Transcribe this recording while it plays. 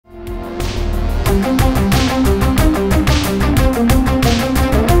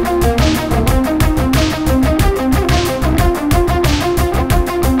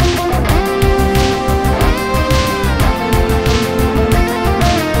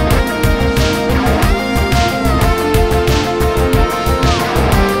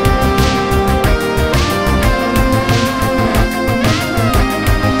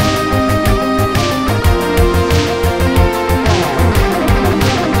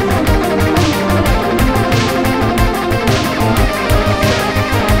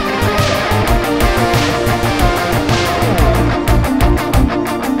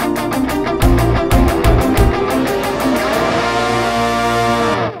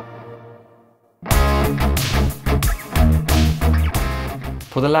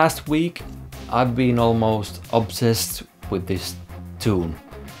For the last week, I've been almost obsessed with this tune.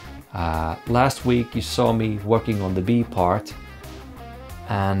 Last week you saw me working on the B part,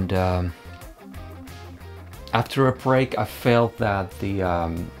 and after a break I felt that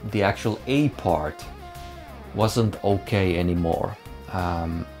the actual A part wasn't okay anymore.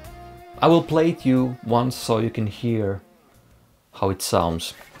 I will play it you once so you can hear how it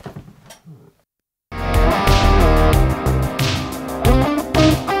sounds.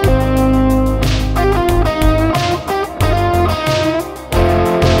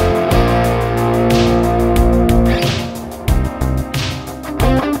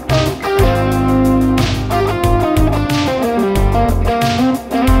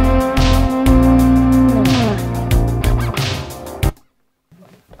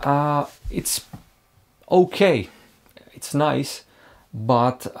 It's okay, it's nice,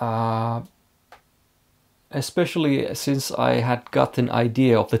 but especially since I had got an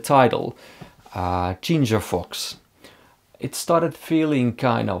idea of the title, Ginger Fox, it started feeling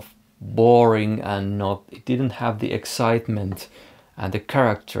kind of boring and it didn't have the excitement and the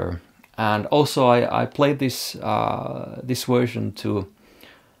character. And also I played this version to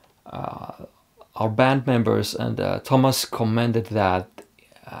our band members, and Thomas commented that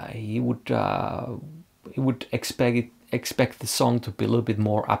he would expect the song to be a little bit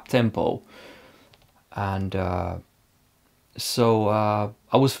more up tempo, and so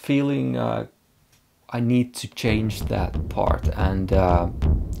I was feeling I need to change that part and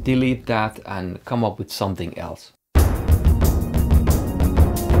delete that and come up with something else.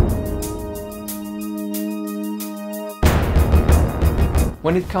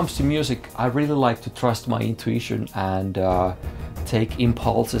 When it comes to music, I really like to trust my intuition and take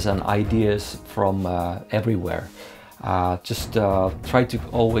impulses and ideas from everywhere. Just try to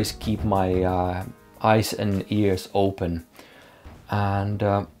always keep my eyes and ears open.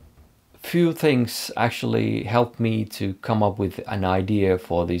 And few things actually helped me to come up with an idea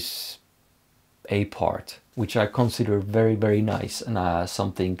for this A part, which I consider very, very nice and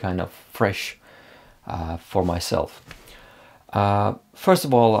something kind of fresh for myself. First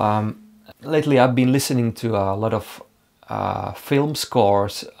of all, lately I've been listening to a lot of film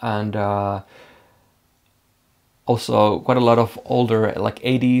scores and also quite a lot of older like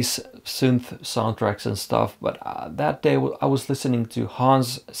 80s synth soundtracks and stuff, but that day I was listening to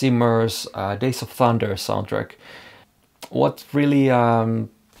Hans Zimmer's Days of Thunder soundtrack. What really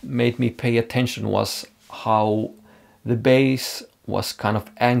made me pay attention was how the bass was kind of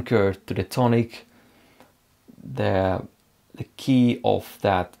anchored to the tonic, the key of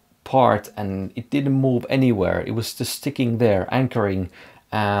that part, and it didn't move anywhere. It was just sticking there, anchoring,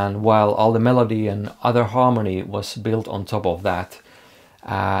 and while all the melody and other harmony was built on top of that.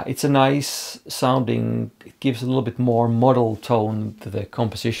 It's a nice sounding, it gives a little bit more modal tone to the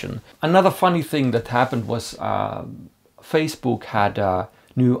composition. Another funny thing that happened was Facebook had a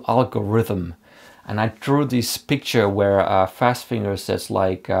new algorithm, and I drew this picture where Fastfinger says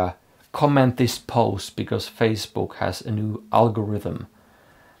like comment this post because Facebook has a new algorithm.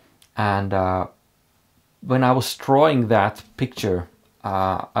 And when I was drawing that picture,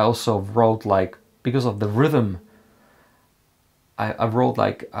 I also wrote like, because of the rhythm, I wrote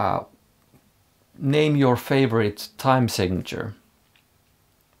like name your favorite time signature.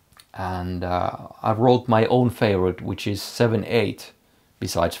 And I wrote my own favorite, which is 7/8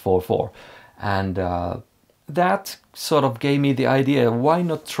 besides 4/4. And that sort of gave me the idea, why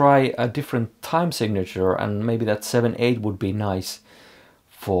not try a different time signature, and maybe that 7/8 would be nice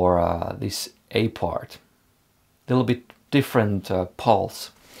for this A part. A little bit different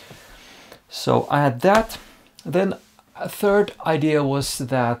pulse. So I had that. Then a third idea was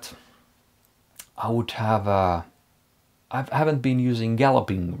that I would have I haven't been using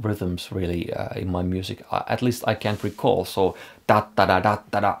galloping rhythms really in my music. At least I can't recall. So da da da da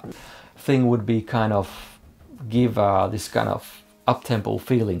da da thing would be kind of give this kind of up-tempo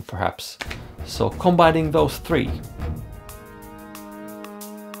feeling perhaps. So combining those three.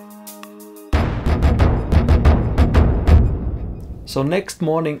 So next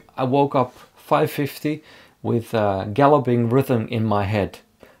morning I woke up 5:50 with galloping rhythm in my head.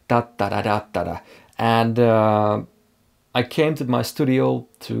 Da da da da da da. And I came to my studio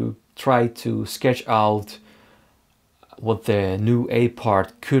to try to sketch out what the new A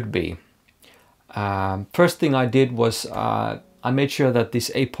part could be. First thing I did was I made sure that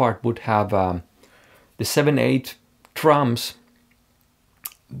this A part would have the 7/8 drums,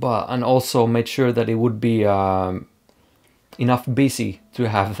 and also made sure that it would be enough busy to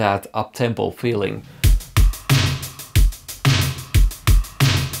have that up-tempo feeling.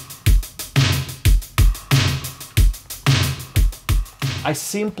 I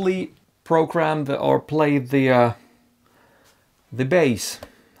simply programmed or played the bass,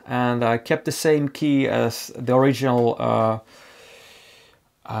 and I kept the same key as the original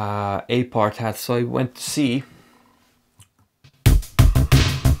A part had, so I went to C.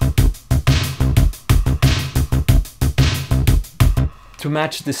 To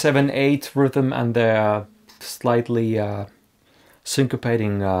match the 7/8 rhythm and the slightly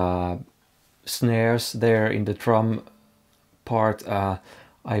syncopating snares there in the drum part,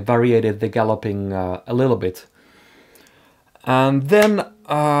 I variated the galloping a little bit. And then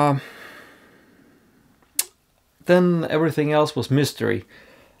everything else was mystery.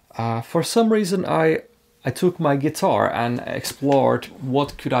 For some reason I took my guitar and explored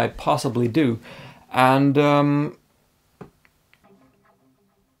what could I possibly do, and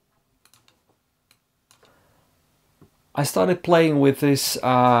I started playing with this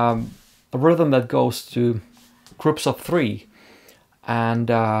a rhythm that goes to groups of 3, and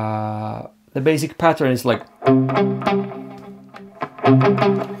the basic pattern is like,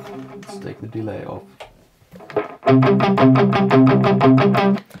 let's take the delay off,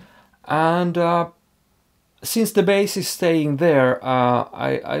 and since the bass is staying there,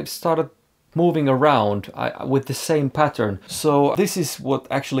 I started moving around with the same pattern. So this is what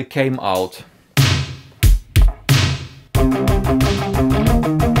actually came out.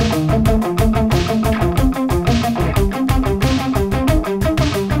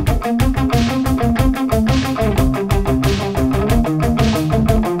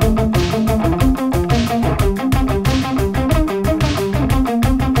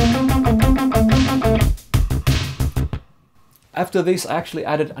 After this, I actually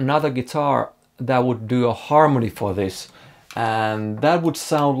added another guitar that would do a harmony for this, and that would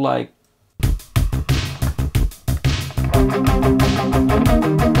sound like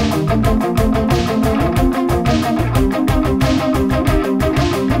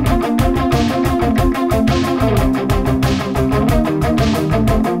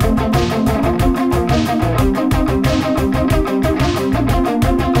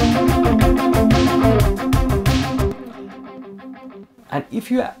And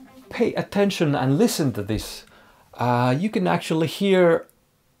if you pay attention and listen to this, you can actually hear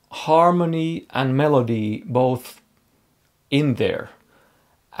harmony and melody both in there.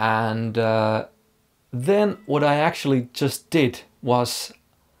 And then what I actually just did was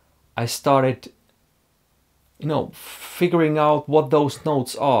I started, figuring out what those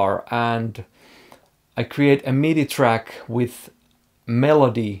notes are, and I create a MIDI track with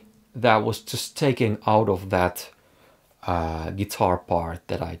melody that was just taken out of that guitar part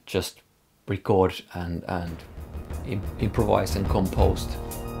that I just recorded and improvised and composed.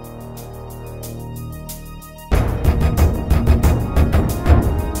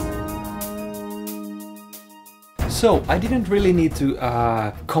 So I didn't really need to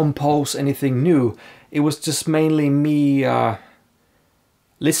compose anything new. It was just mainly me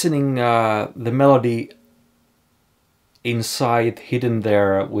listening the melody inside, hidden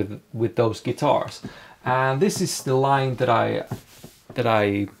there with those guitars. And this is the line that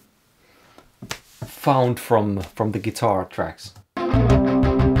I found from the guitar tracks.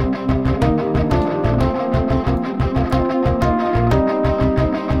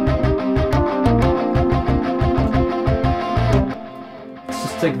 Let's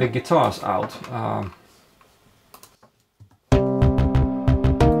just take the guitars out.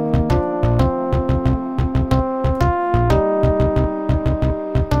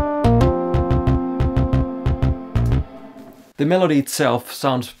 The melody itself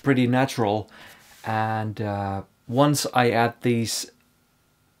sounds pretty natural, and once I add these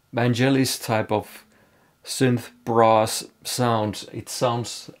Vangelis type of synth brass sounds, it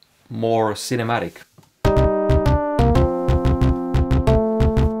sounds more cinematic.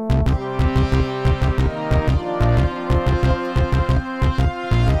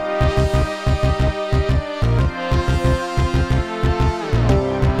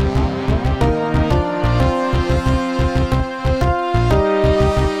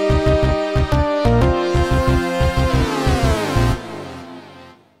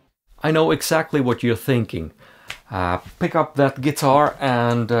 I know exactly what you're thinking. Pick up that guitar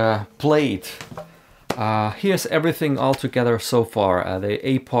and play it. Here's everything all together so far. The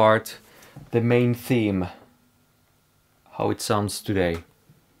A part, the main theme, how it sounds today.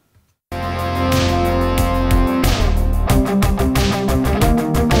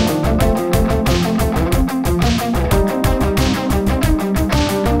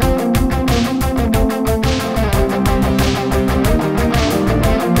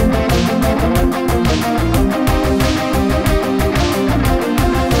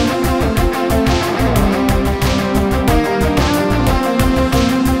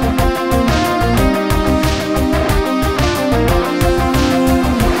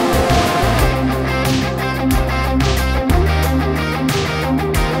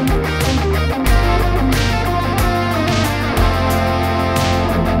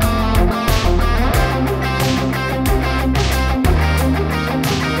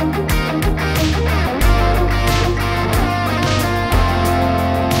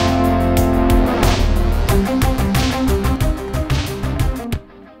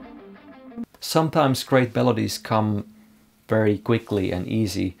 sometimes great melodies come very quickly and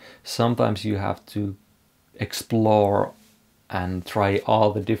easy. Sometimes you have to explore and try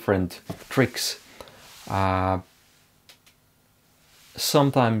all the different tricks.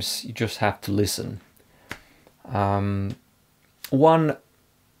 Sometimes you just have to listen. One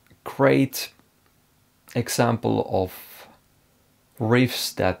great example of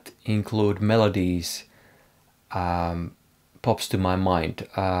riffs that include melodies pops to my mind.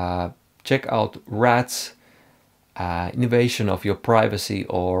 Check out Rat's Invasion of Your Privacy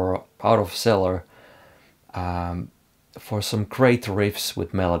or Out of Cellar for some great riffs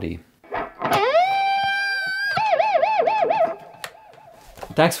with melody.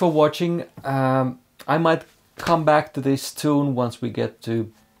 Thanks for watching. I might come back to this tune once we get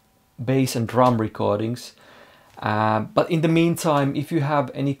to bass and drum recordings. But in the meantime, if you have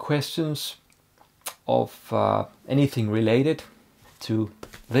any questions of anything related to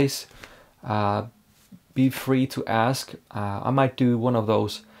this, be free to ask. I might do one of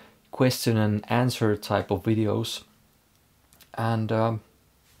those question and answer type of videos. And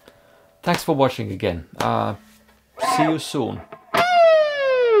thanks for watching again. See you soon.